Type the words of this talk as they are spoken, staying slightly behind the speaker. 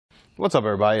What's up,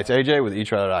 everybody? It's AJ with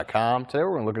etrailer.com. Today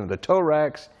we're going to look at the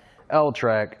Tow-Rax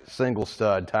L-Track single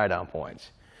stud tie down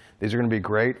points. These are going to be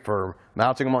great for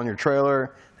mounting them on your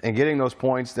trailer and getting those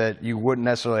points that you wouldn't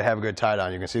necessarily have a good tie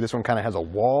down. You can see this one kind of has a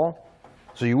wall,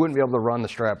 so you wouldn't be able to run the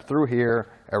strap through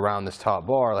here around this top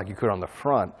bar like you could on the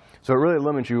front. So it really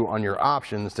limits you on your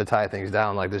options to tie things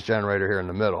down, like this generator here in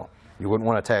the middle. You wouldn't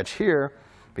want to attach here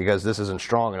because this isn't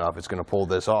strong enough. It's going to pull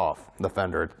this off. The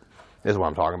fender is what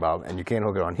I'm talking about. And you can't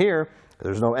hook it on here.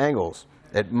 There's no angles.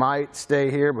 It might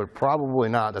stay here, but probably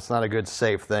not. That's not a good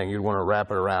safe thing. You'd want to wrap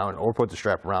it around or put the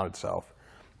strap around itself.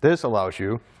 This allows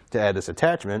you to add this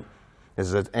attachment. This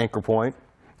is an anchor point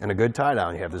and a good tie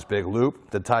down. You have this big loop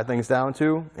to tie things down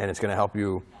to, and it's going to help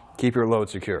you keep your load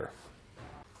secure.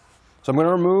 So I'm going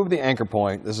to remove the anchor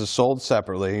point. This is sold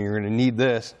separately. You're going to need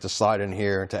this to slide in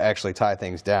here to actually tie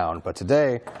things down. But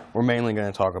today, we're mainly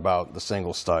going to talk about the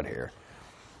single stud here.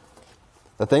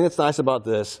 The thing that's nice about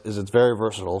this is it's very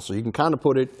versatile, so you can kind of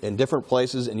put it in different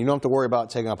places and you don't have to worry about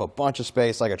taking up a bunch of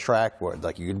space like a track would.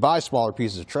 Like, you could buy smaller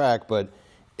pieces of track, but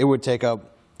it would take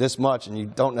up this much and you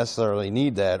don't necessarily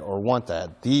need that or want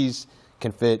that. These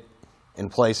can fit in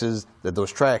places that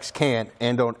those tracks can't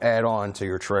and don't add on to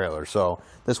your trailer. So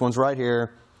this one's right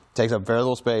here, takes up very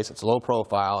little space, it's low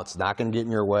profile, it's not going to get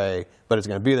in your way, but it's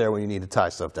going to be there when you need to tie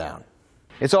stuff down.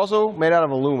 It's also made out of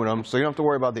aluminum, so you don't have to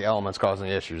worry about the elements causing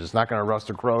issues. It's not going to rust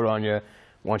or corrode on you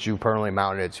once you permanently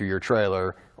mounted it to your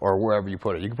trailer or wherever you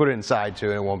put it. You can put it inside too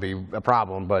and it won't be a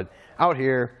problem, but out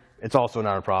here it's also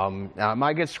not a problem. Now, it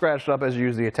might get scratched up as you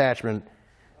use the attachment.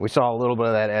 We saw a little bit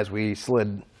of that as we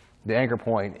slid the anchor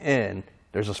point in.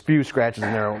 There's a few scratches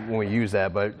in there when we use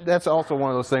that, but that's also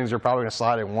one of those things you're probably going to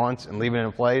slide it once and leave it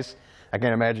in place. I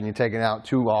can't imagine you taking it out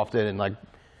too often and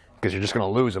because you're just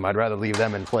going to lose them. I'd rather leave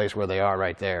them in place where they are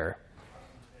right there.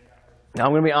 Now,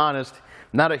 I'm going to be honest,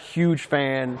 not a huge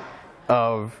fan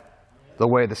of the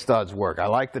way the studs work. I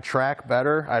like the track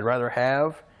better. I'd rather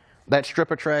have that strip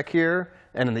of track here,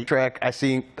 and in the track I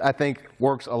think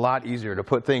works a lot easier to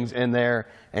put things in there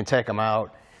and take them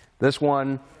out. This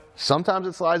one, sometimes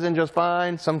it slides in just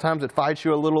fine, sometimes it fights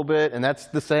you a little bit, and that's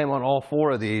the same on all four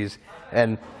of these.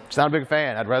 And it's not a big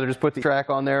fan. I'd rather just put the track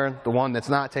on there, the one that's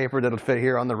not tapered that'll fit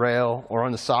here on the rail or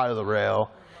on the side of the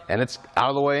rail. And it's out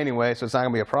of the way anyway, so it's not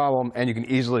going to be a problem. And you can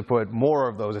easily put more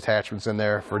of those attachments in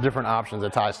there for different options to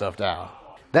tie stuff down.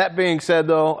 That being said,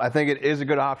 though, I think it is a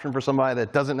good option for somebody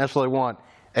that doesn't necessarily want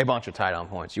a bunch of tie down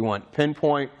points. You want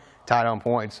pinpoint tie down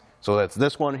points. So that's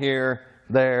this one here,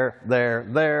 there, there,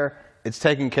 there. It's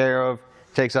taken care of,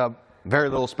 takes up very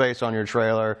little space on your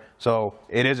trailer. So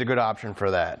it is a good option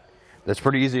for that. That's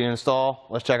pretty easy to install.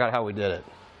 Let's check out how we did it.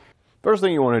 First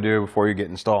thing you want to do before you get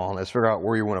installed is figure out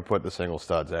where you want to put the single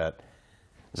studs at.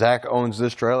 Zach owns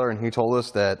this trailer and he told us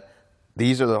that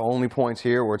these are the only points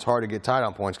here where it's hard to get tie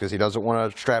down points because he doesn't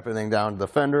want to strap anything down to the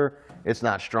fender. It's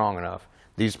not strong enough.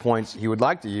 These points he would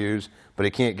like to use, but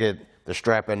he can't get the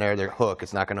strap in there, their hook.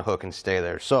 It's not going to hook and stay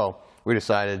there. So we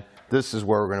decided this is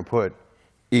where we're going to put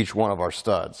each one of our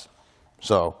studs.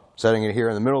 So setting it here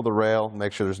in the middle of the rail,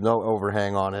 make sure there's no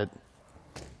overhang on it.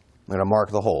 I'm going to mark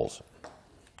the holes.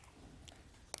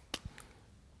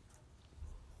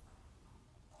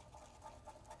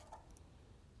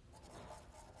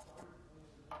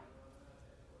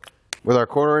 With our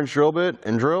 1/4 inch drill bit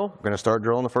and drill, we're going to start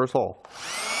drilling the first hole.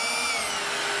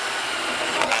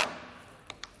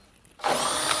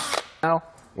 Now,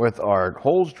 with our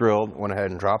holes drilled, went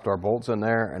ahead and dropped our bolts in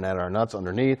there and added our nuts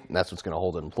underneath, and that's what's going to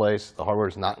hold it in place. The hardware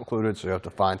is not included, so you have to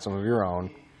find some of your own.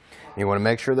 And you want to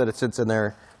make sure that it sits in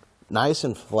there nice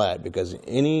and flat, because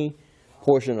any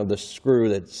portion of the screw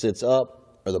that sits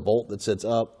up or the bolt that sits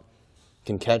up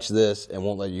can catch this and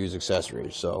won't let you use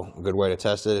accessories. So a good way to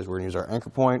test it is we're going to use our anchor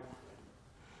point.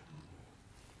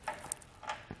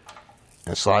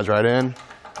 And it slides right in,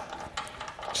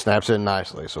 snaps in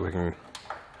nicely, so we can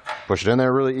push it in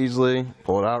there really easily,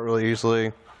 pull it out really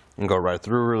easily, and go right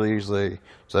through really easily.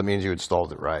 So that means you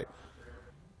installed it right.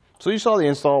 So you saw the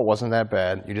install wasn't that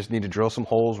bad. You just need to drill some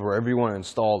holes wherever you want to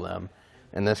install them.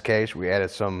 In this case, we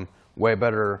added some way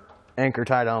better anchor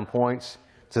tie down points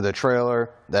to the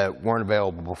trailer that weren't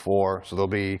available before, so they'll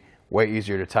be way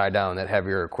easier to tie down that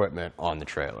heavier equipment on the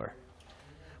trailer.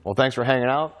 Well, thanks for hanging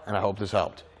out, and I hope this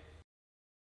helped.